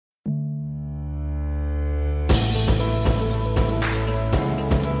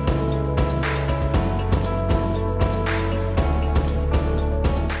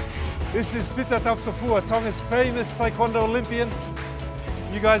This is Pita Tautofua, Tonga's famous Taekwondo Olympian.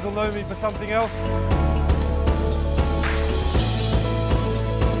 You guys will know me for something else.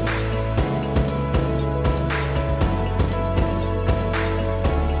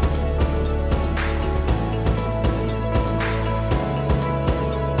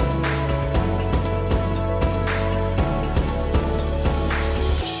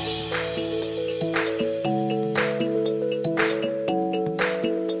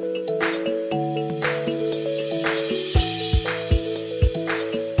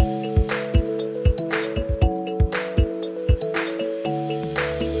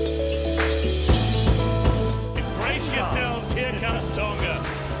 Here comes Tonga.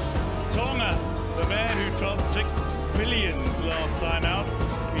 Tonga, the man who transfixed billions last time out.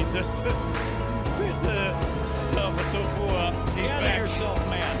 Pita Tautofua. He's back. Yourself,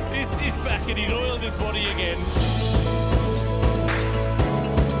 man. He's back and he's oiled his body again.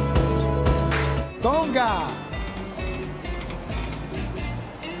 Tonga!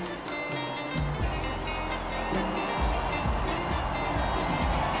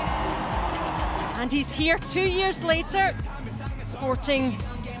 And he's here 2 years later, sporting,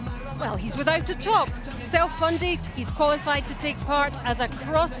 well, he's without a top. Self-funded, he's qualified to take part as a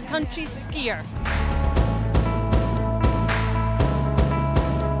cross-country skier.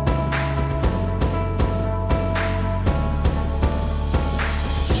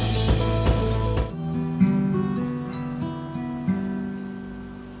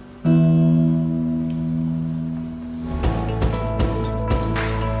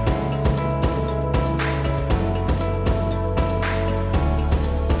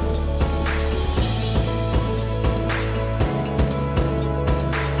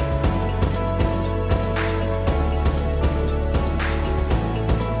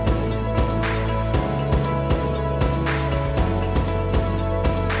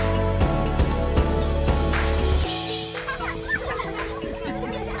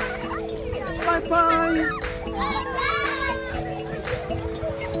 Bye-bye!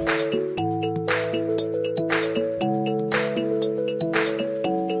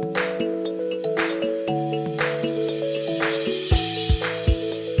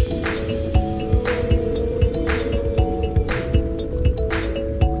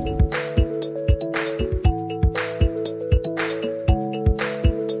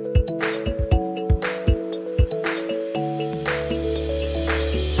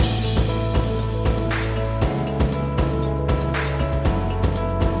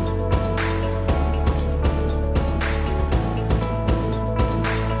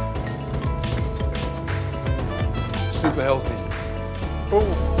 Super healthy. Oh.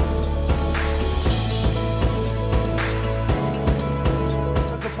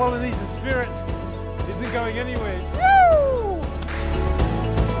 But the Polynesian spirit isn't going anywhere. Woo!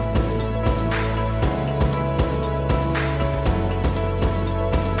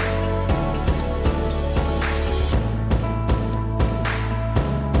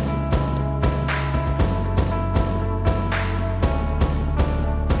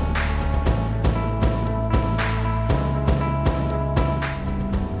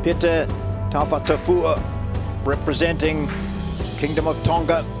 Pita Tautofua, representing Kingdom of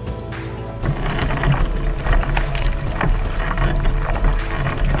Tonga.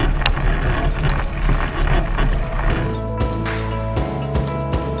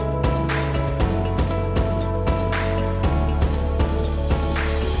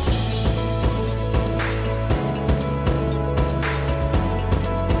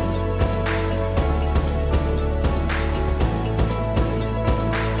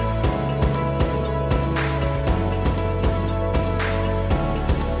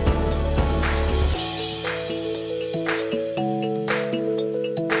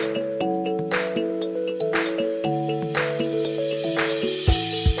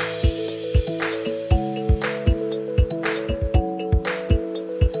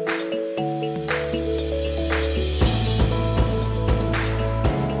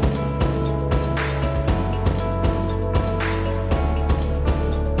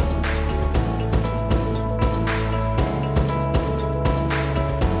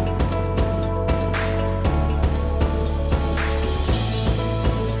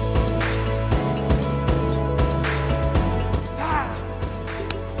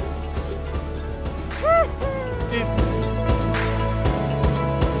 It's